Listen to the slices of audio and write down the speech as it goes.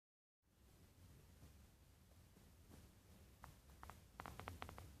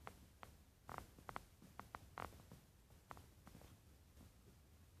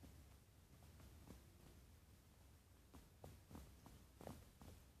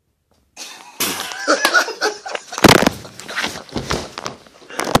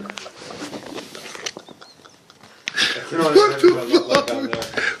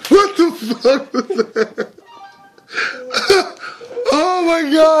fuck was that? Oh my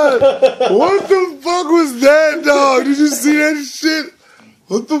god! What the fuck was that, dog? Did you see that shit?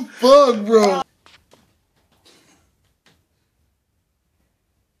 What the fuck, bro?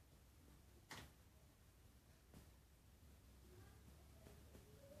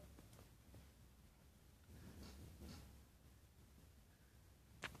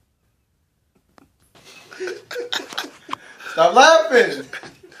 Stop laughing!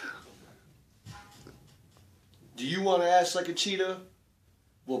 Do you want to act like a cheetah?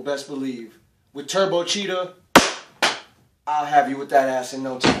 Well, best believe, with Turbo Cheetah, I'll have you with that ass in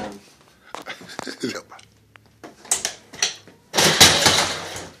no time.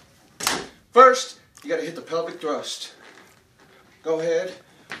 First, you gotta hit the pelvic thrust. Go ahead,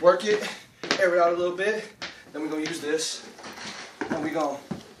 work it, air it out a little bit. Then we're gonna use this, and we're gonna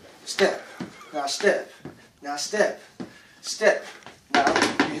step, now step, now step, step. Now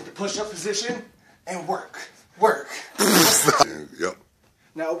you hit the push-up position and work, work. Yep.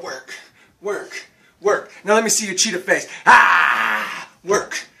 Now work, work, work. Now let me see your cheetah face. Ah!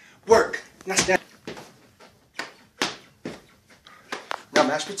 Work, work. Now stand. Now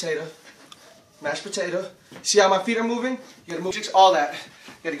mashed potato, mashed potato. See how my feet are moving? You gotta move all that.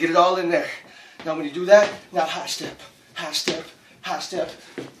 You gotta get it all in there. Now when you do that, now high step, high step, high step.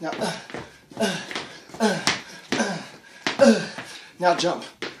 Now, now jump.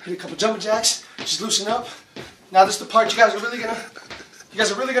 Hit a couple jumping jacks. Just loosen up. Now this is the part you guys are really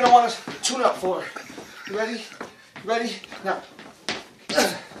gonna want to tune up for. You ready? You ready? Now,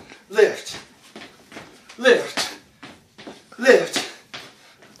 lift, lift, lift,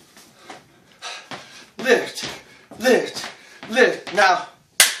 lift, lift, lift. Now,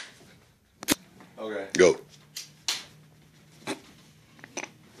 okay. Go.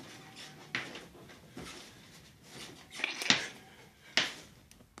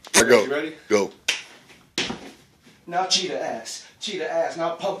 Go. You ready? Go. Now cheetah ass, cheetah ass.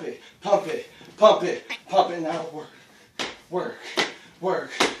 Now pump it, pump it, pump it, pump it. Now work, work,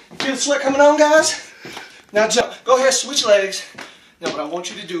 work. Feel the sweat coming on, guys? Now jump. Go ahead, switch legs. Now what I want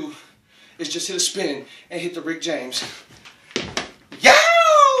you to do is just hit a spin and hit the Rick James.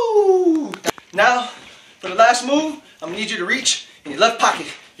 Yow! Now, for the last move, I'm gonna need you to reach in your left pocket.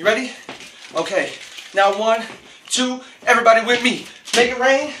 You ready? Okay. Now 1, 2, everybody with me. Make it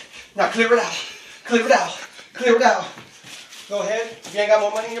rain. Now clear it out. Clear it out. Clear it out. Go ahead. If you ain't got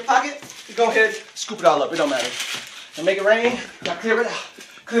more money in your pocket, you go ahead, scoop it all up. It don't matter. Now make it rain. Now clear it out.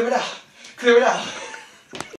 Clear it out. Clear it out.